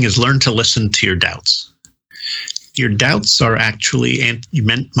first thing is learn to listen to your doubts. Your doubts are actually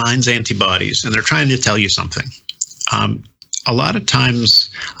mind's antibodies, and they're trying to tell you something. A lot of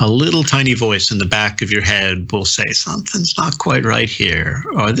times, a little tiny voice in the back of your head will say, something's not quite right here,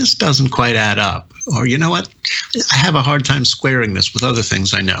 or this doesn't quite add up, or you know what, I have a hard time squaring this with other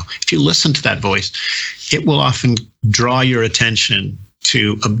things I know. If you listen to that voice, it will often draw your attention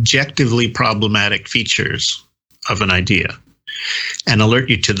to objectively problematic features of an idea and alert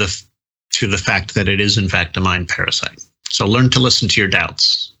you to the fact that it is in fact a mind parasite. So learn to listen to your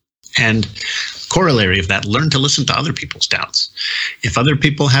doubts. And corollary of that, learn to listen to other people's doubts. If other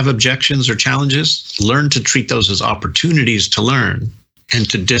people have objections or challenges, learn to treat those as opportunities to learn and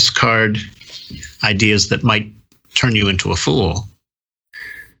to discard ideas that might turn you into a fool.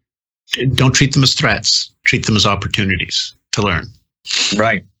 Don't treat them as threats, treat them as opportunities to learn.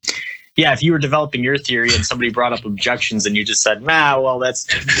 Right. Yeah, if you were developing your theory and somebody brought up objections and you just said, well, that's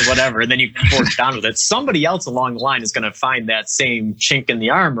whatever, and then you forged on with it, somebody else along the line is going to find that same chink in the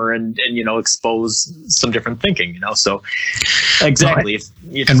armor and expose some different thinking, So exactly.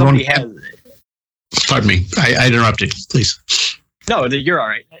 If somebody has... Pardon me, I interrupted, please. No, you're all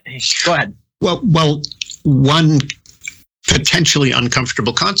right. Go ahead. Well, one potentially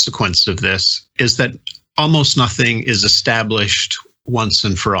uncomfortable consequence of this is that almost nothing is established once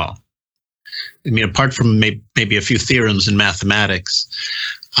and for all. I mean, apart from maybe a few theorems in mathematics,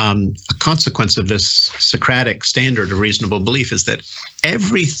 a consequence of this Socratic standard of reasonable belief is that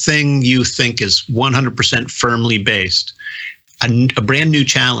everything you think is 100% firmly based, a brand new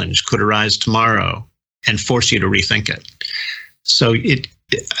challenge could arise tomorrow and force you to rethink it. So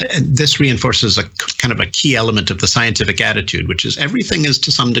this reinforces a kind of a key element of the scientific attitude, which is everything is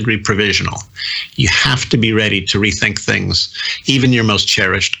to some degree provisional. You have to be ready to rethink things, even your most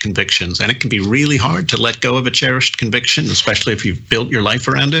cherished convictions. And it can be really hard to let go of a cherished conviction, especially if you've built your life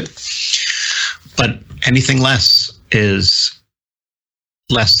around it. But anything less is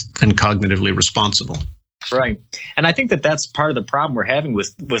less than cognitively responsible. Right. And I think that that's part of the problem we're having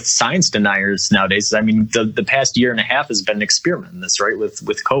with science deniers nowadays. I mean, the past year and a half has been an experiment in this, right? With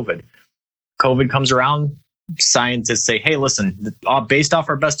COVID. COVID comes around, scientists say, hey, listen, based off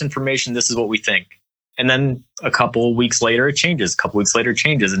our best information, this is what we think. And then a couple weeks later, it changes. A couple weeks later, it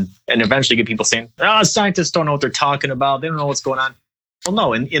changes. And eventually you get people saying, scientists don't know what they're talking about. They don't know what's going on. Well,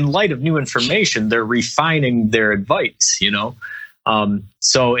 no, in light of new information, they're refining their advice,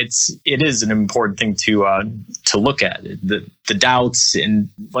 So it is an important thing to look at. The doubts, and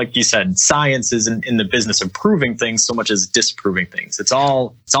like you said, science isn't in the business of proving things so much as disproving things. It's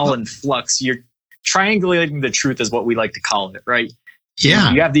all in flux. You're triangulating the truth, is what we like to call it, right?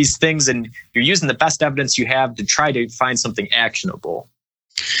 Yeah. You have these things, and you're using the best evidence you have to try to find something actionable.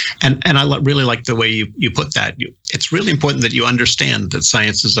 And I really like the way you put that. It's really important that you understand that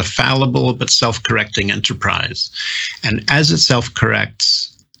science is a fallible but self-correcting enterprise. And as it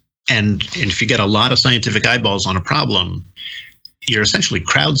self-corrects, and if you get a lot of scientific eyeballs on a problem, you're essentially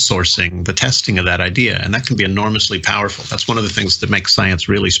crowdsourcing the testing of that idea. And that can be enormously powerful. That's one of the things that makes science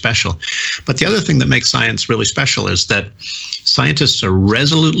really special. But the other thing that makes science really special is that scientists are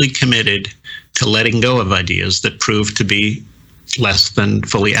resolutely committed to letting go of ideas that prove to be less than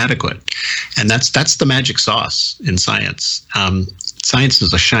fully adequate. And that's the magic sauce in science. Science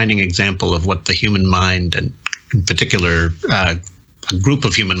is a shining example of what the human mind, and in particular, a group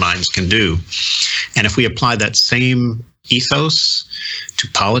of human minds, can do. And if we apply that same ethos to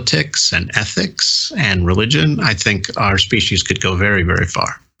politics and ethics and religion, I think our species could go very, very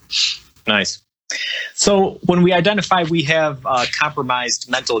far. Nice. So when we identify we have compromised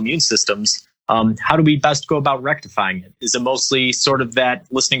mental immune systems, how do we best go about rectifying it? Is it mostly sort of that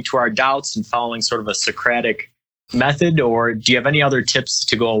listening to our doubts and following sort of a Socratic method, or do you have any other tips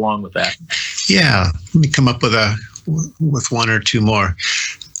to go along with that? Yeah, let me come up with one or two more.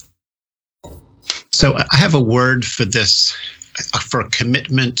 So I have a word for this, for a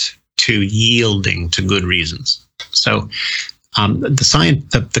commitment to yielding to good reasons. So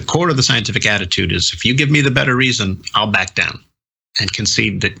the core of the scientific attitude is, if you give me the better reason, I'll back down and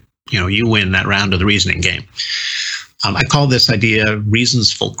concede that you win that round of the reasoning game. I call this idea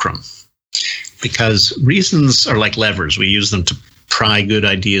reason's fulcrum, because reasons are like levers. We use them to pry bad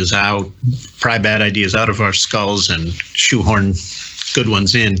ideas out of our skulls and shoehorn good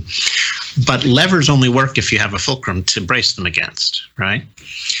ones in. But levers only work if you have a fulcrum to brace them against, right?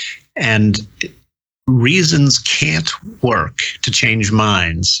 And reasons can't work to change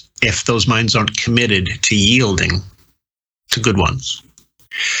minds if those minds aren't committed to yielding to good ones.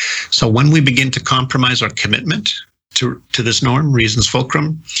 So when we begin to compromise our commitment to this norm, reason's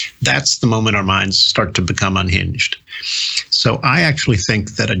fulcrum, that's the moment our minds start to become unhinged. So I actually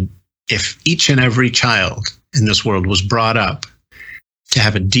think that if each and every child in this world was brought up to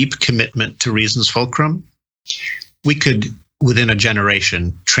have a deep commitment to reason's fulcrum, we could, within a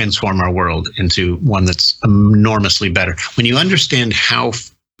generation, transform our world into one that's enormously better. When you understand how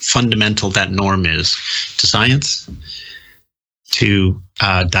fundamental that norm is to science, to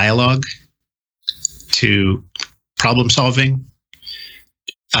dialogue, to problem solving,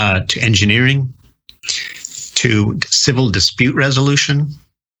 to engineering, to civil dispute resolution,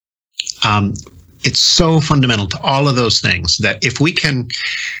 it's so fundamental to all of those things that if we can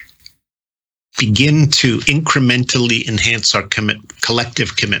begin to incrementally enhance our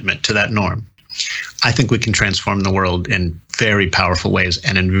collective commitment to that norm, I think we can transform the world in very powerful ways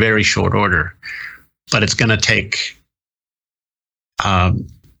and in very short order. But it's going to take a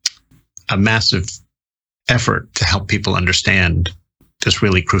massive effort to help people understand this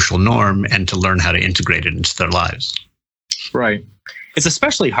really crucial norm and to learn how to integrate it into their lives. Right. It's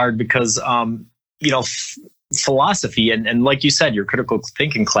especially hard because, philosophy and like you said, your critical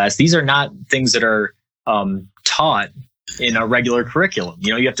thinking class, these are not things that are taught in a regular curriculum.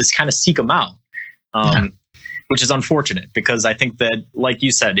 You have to kind of seek them out, which is unfortunate, because I think that, like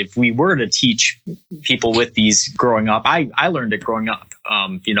you said, if we were to teach people with these growing up, I learned it growing up.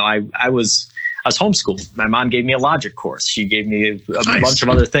 I was homeschooled. My mom gave me a logic course. She gave me a bunch of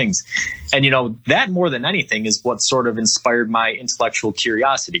other things. And, that more than anything is what sort of inspired my intellectual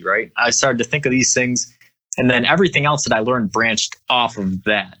curiosity, right? I started to think of these things, and then everything else that I learned branched off of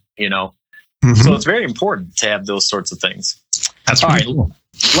that, Mm-hmm. So it's very important to have those sorts of things. That's all right. Cool.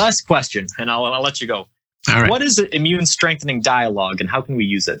 Last question, and I'll let you go. All right. What is immune strengthening dialogue, and how can we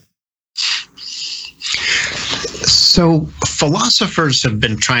use it? So philosophers have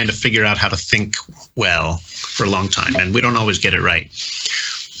been trying to figure out how to think well for a long time, and we don't always get it right.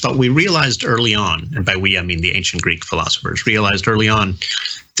 But we realized early on, and by we I mean the ancient Greek philosophers, realized early on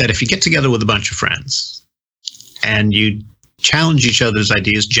that if you get together with a bunch of friends and you challenge each other's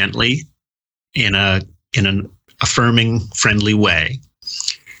ideas gently in an affirming, friendly way,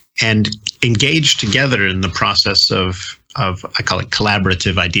 and engage together in the process of I call it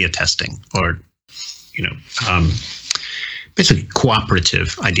collaborative idea testing, or basically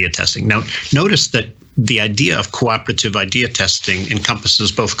cooperative idea testing. Now, notice that the idea of cooperative idea testing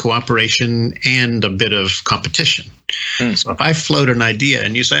encompasses both cooperation and a bit of competition. So if I float an idea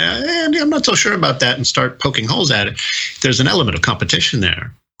and you say, Andy, I'm not so sure about that, and start poking holes at it, there's an element of competition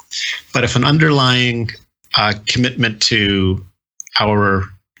there. But if an underlying commitment to our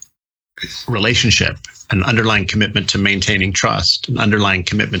relationship, an underlying commitment to maintaining trust, an underlying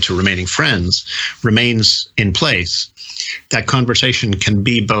commitment to remaining friends remains in place, that conversation can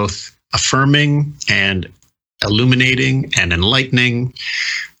be both affirming and illuminating and enlightening,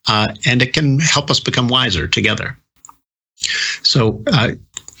 and it can help us become wiser together. So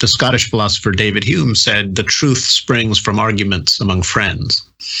the Scottish philosopher David Hume said, the truth springs from arguments among friends.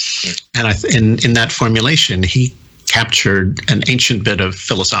 And in that formulation, he captured an ancient bit of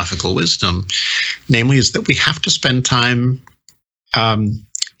philosophical wisdom, namely is that we have to spend time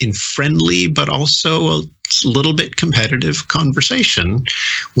in friendly but also a little bit competitive conversation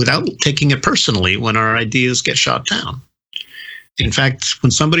without taking it personally when our ideas get shot down. In fact,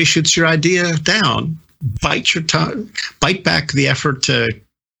 when somebody shoots your idea down, bite back the effort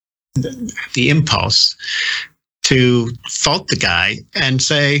the impulse to fault the guy and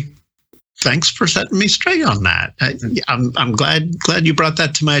say, thanks for setting me straight on that. I'm glad you brought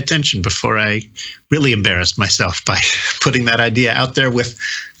that to my attention before I really embarrassed myself by putting that idea out there with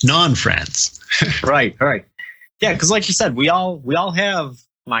non-friends. Right. Yeah, because like you said, we all have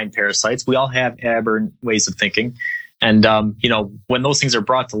mind parasites. We all have aberrant ways of thinking, and when those things are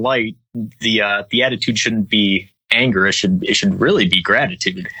brought to light, the attitude shouldn't be anger. It should really be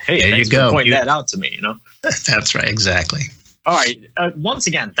gratitude. Hey, there thanks you go. for pointing that out to me. That's right. Exactly. All right. Once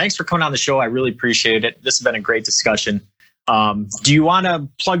again, thanks for coming on the show. I really appreciate it. This has been a great discussion. Do you want to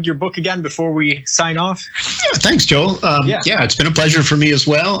plug your book again before we sign off? Yeah, thanks, Joel. Yeah, it's been a pleasure for me as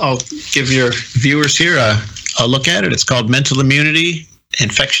well. I'll give your viewers here a look at it. It's called Mental Immunity,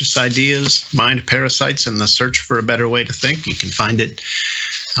 Infectious Ideas, Mind Parasites, and the Search for a Better Way to Think. You can find it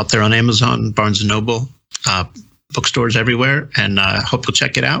out there on Amazon, Barnes & Noble, bookstores everywhere, and I hope you'll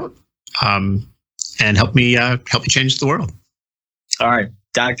check it out and help me change the world. All right.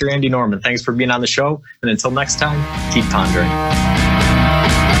 Dr. Andy Norman, thanks for being on the show. And until next time, keep pondering.